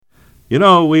You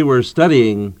know, we were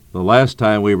studying the last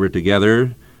time we were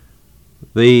together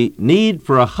the need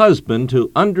for a husband to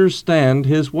understand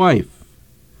his wife.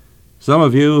 Some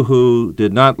of you who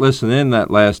did not listen in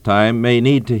that last time may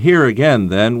need to hear again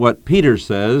then what Peter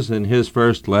says in his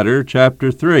first letter, chapter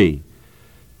 3,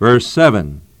 verse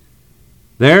 7.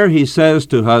 There he says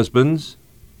to husbands,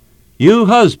 "You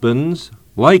husbands,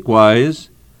 likewise,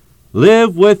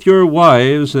 live with your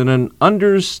wives in an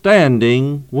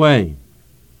understanding way."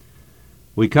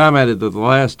 We commented the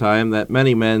last time that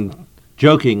many men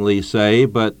jokingly say,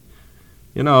 but,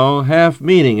 half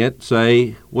meaning it,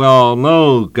 say, well,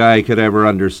 no guy could ever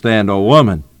understand a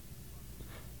woman.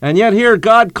 And yet here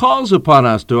God calls upon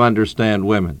us to understand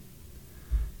women.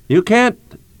 You can't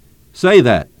say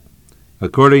that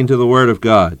according to the Word of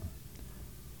God.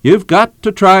 You've got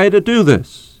to try to do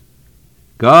this.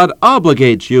 God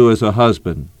obligates you as a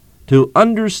husband to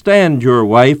understand your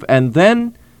wife and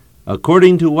then,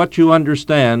 according to what you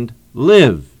understand,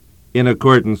 live in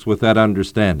accordance with that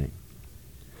understanding.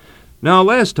 Now,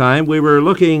 last time we were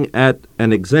looking at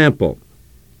an example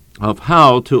of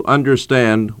how to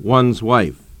understand one's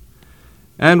wife.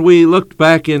 And we looked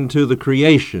back into the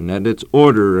creation and its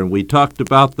order, and we talked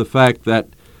about the fact that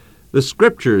the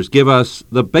Scriptures give us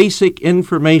the basic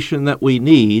information that we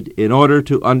need in order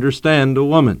to understand a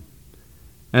woman.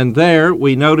 And there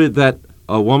we noted that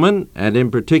a woman, and in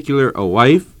particular a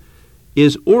wife,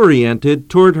 is oriented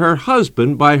toward her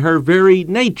husband by her very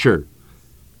nature,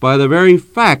 by the very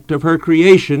fact of her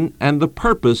creation and the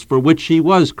purpose for which she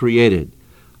was created.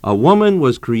 A woman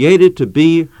was created to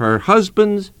be her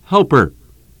husband's helper,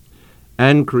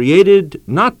 and created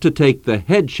not to take the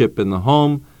headship in the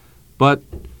home, but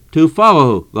to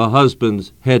follow the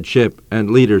husband's headship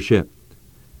and leadership.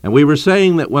 And we were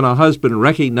saying that when a husband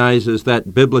recognizes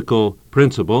that biblical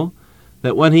principle,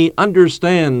 that when he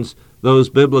understands those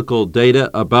biblical data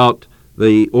about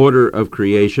the order of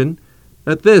creation,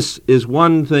 that this is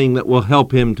one thing that will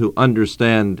help him to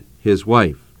understand his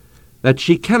wife, that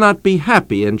she cannot be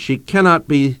happy and she cannot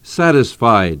be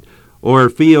satisfied or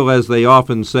feel, as they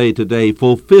often say today,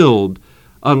 fulfilled,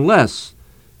 unless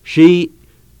she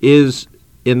is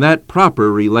in that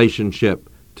proper relationship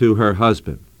to her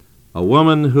husband. A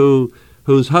woman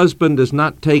whose husband does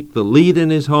not take the lead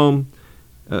in his home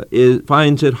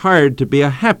finds it hard to be a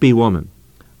happy woman.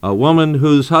 A woman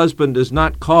whose husband does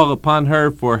not call upon her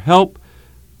for help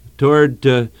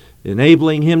toward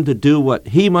enabling him to do what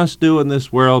he must do in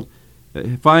this world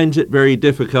finds it very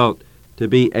difficult to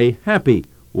be a happy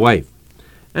wife.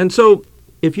 And so,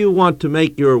 if you want to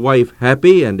make your wife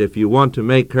happy and if you want to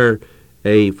make her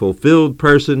a fulfilled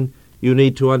person, you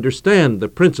need to understand the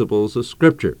principles of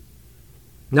Scripture.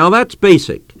 Now that's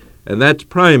basic. And that's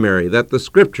primary, that the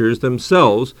Scriptures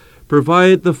themselves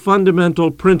provide the fundamental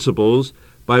principles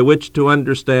by which to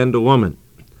understand a woman.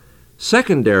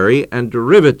 Secondary and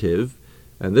derivative,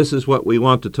 and this is what we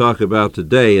want to talk about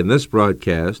today in this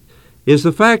broadcast, is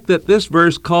the fact that this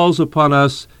verse calls upon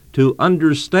us to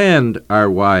understand our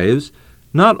wives,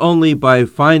 not only by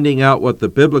finding out what the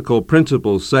biblical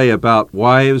principles say about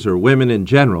wives or women in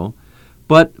general,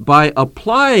 but by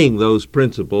applying those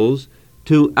principles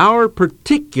to our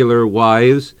particular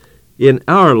wives in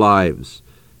our lives.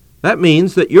 That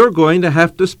means that you're going to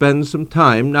have to spend some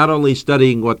time not only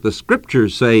studying what the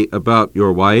Scriptures say about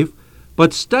your wife,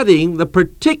 but studying the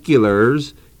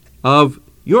particulars of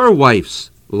your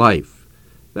wife's life.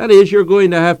 That is, you're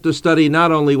going to have to study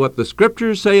not only what the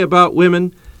Scriptures say about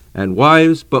women and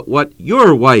wives, but what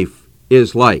your wife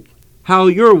is like, how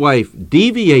your wife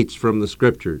deviates from the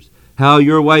Scriptures, how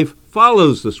your wife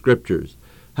follows the Scriptures,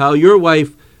 how your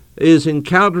wife is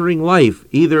encountering life,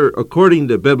 either according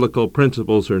to biblical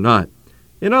principles or not.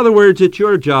 In other words, it's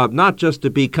your job not just to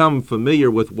become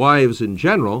familiar with wives in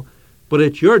general, but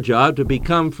it's your job to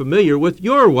become familiar with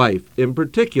your wife in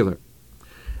particular.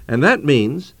 And that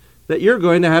means that you're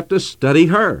going to have to study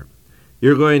her.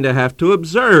 You're going to have to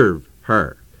observe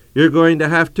her. You're going to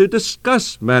have to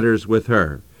discuss matters with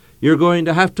her. You're going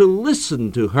to have to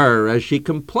listen to her as she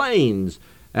complains,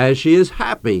 as she is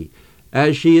happy,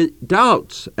 as she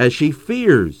doubts, as she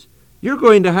fears. You're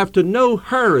going to have to know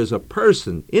her as a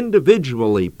person,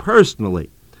 individually, personally.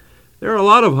 There are a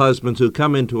lot of husbands who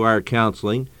come into our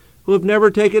counseling who have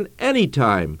never taken any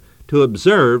time to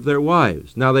observe their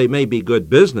wives. Now, they may be good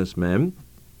businessmen,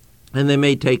 and they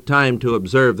may take time to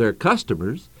observe their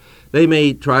customers. They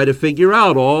may try to figure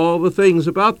out all the things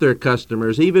about their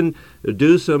customers, even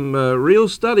do some real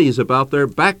studies about their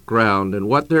background and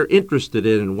what they're interested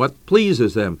in and what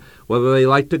pleases them, whether they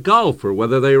like to golf or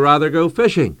whether they rather go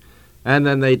fishing. And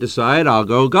then they decide, I'll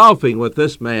go golfing with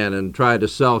this man and try to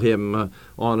sell him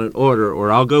on an order,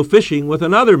 or I'll go fishing with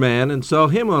another man and sell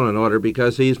him on an order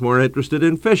because he's more interested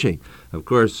in fishing. Of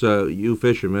course, you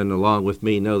fishermen, along with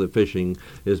me, know that fishing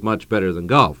is much better than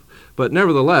golf. But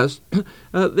nevertheless,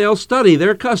 they'll study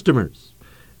their customers.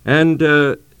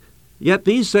 And yet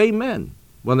these same men,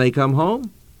 when they come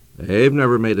home, they've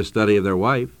never made a study of their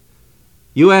wife.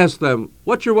 You ask them,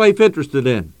 what's your wife interested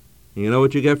in? You know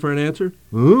what you get for an answer?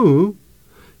 Ooh.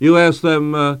 You ask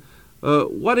them,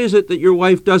 what is it that your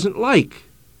wife doesn't like?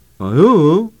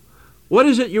 Ooh. What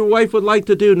is it your wife would like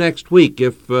to do next week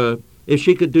if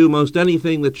she could do most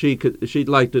anything that she'd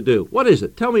like to do? What is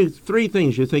it? Tell me 3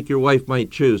 things you think your wife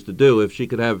might choose to do if she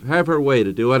could have her way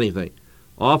to do anything.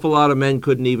 Awful lot of men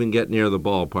couldn't even get near the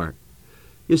ballpark.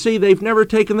 You see, they've never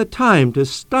taken the time to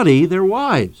study their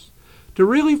wives, to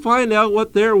really find out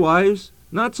what their wives,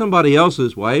 not somebody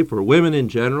else's wife or women in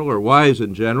general or wives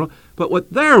in general, but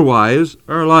what their wives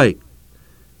are like.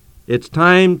 It's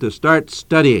time to start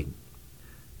studying.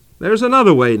 There's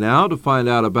another way now to find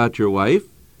out about your wife,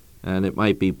 and it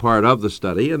might be part of the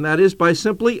study, and that is by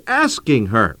simply asking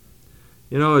her.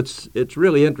 You know, it's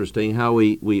really interesting how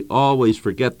we always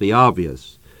forget the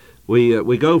obvious.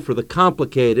 We go for the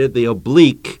complicated, the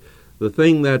oblique, the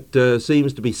thing that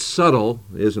seems to be subtle,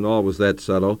 isn't always that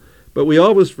subtle, but we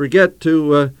always forget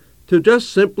to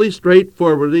just simply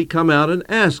straightforwardly come out and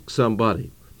ask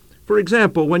somebody. For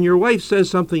example, when your wife says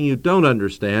something you don't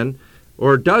understand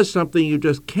or does something you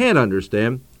just can't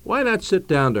understand, why not sit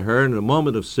down to her in a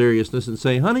moment of seriousness and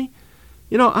say, honey,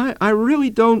 you know, I really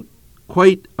don't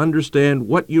quite understand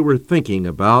what you were thinking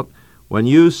about when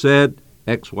you said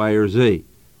X, Y, or Z.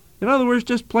 In other words,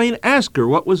 just plain ask her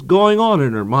what was going on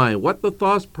in her mind, what the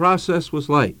thought process was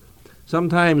like.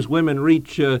 Sometimes women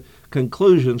reach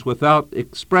conclusions without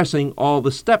expressing all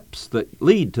the steps that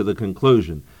lead to the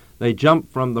conclusion. They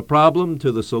jump from the problem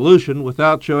to the solution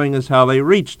without showing us how they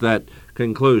reached that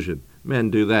conclusion.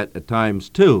 Men do that at times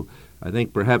too. I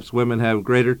think perhaps women have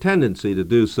greater tendency to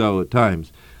do so at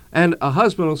times. And a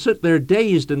husband will sit there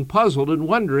dazed and puzzled and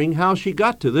wondering how she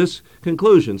got to this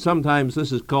conclusion. Sometimes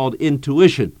this is called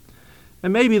intuition.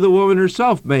 And maybe the woman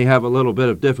herself may have a little bit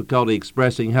of difficulty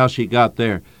expressing how she got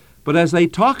there. But as they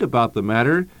talk about the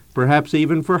matter, perhaps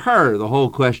even for her, the whole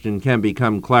question can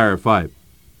become clarified.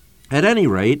 At any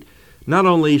rate, not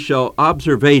only shall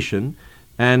observation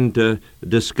and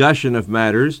discussion of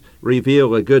matters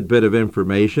reveal a good bit of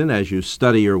information as you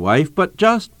study your wife, but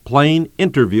just plain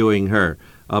interviewing her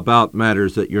about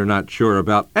matters that you're not sure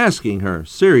about, asking her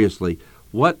seriously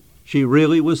what she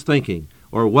really was thinking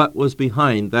or what was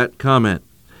behind that comment.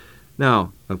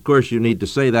 Now, of course, you need to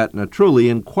say that in a truly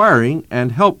inquiring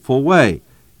and helpful way.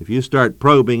 If you start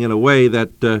probing in a way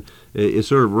that is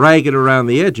sort of ragged around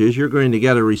the edges, you're going to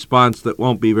get a response that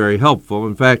won't be very helpful.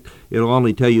 In fact, it'll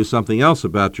only tell you something else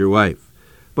about your wife.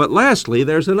 But lastly,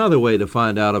 there's another way to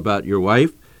find out about your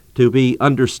wife, to be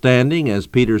understanding, as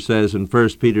Peter says in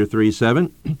 1 Peter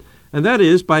 3:7, and that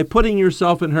is by putting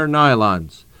yourself in her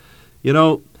nylons. You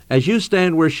know, as you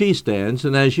stand where she stands,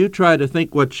 and as you try to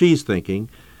think what she's thinking,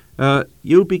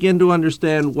 you begin to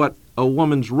understand what a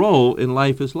woman's role in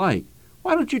life is like.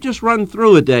 Why don't you just run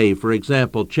through a day, for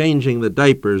example, changing the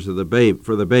diapers of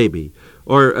for the baby,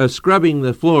 or scrubbing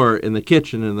the floor in the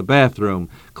kitchen and the bathroom,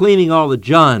 cleaning all the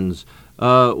johns.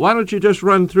 Why don't you just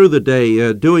run through the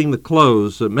day doing the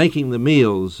clothes, making the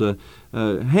meals,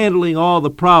 handling all the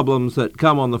problems that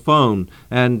come on the phone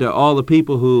and all the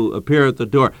people who appear at the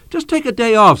door. Just take a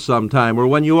day off sometime, or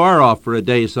when you are off for a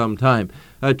day sometime.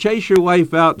 Chase your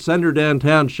wife out, send her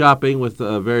downtown shopping with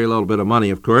very little bit of money,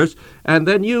 of course, and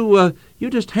then you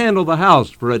just handle the house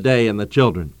for a day and the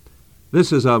children.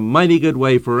 This is a mighty good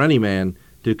way for any man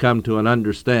to come to an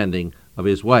understanding of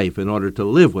his wife in order to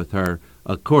live with her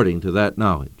according to that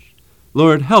knowledge.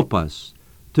 Lord, help us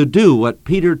to do what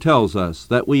Peter tells us,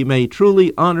 that we may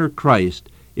truly honor Christ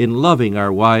in loving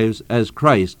our wives as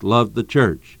Christ loved the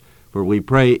church. For we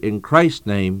pray in Christ's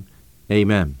name,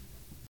 amen.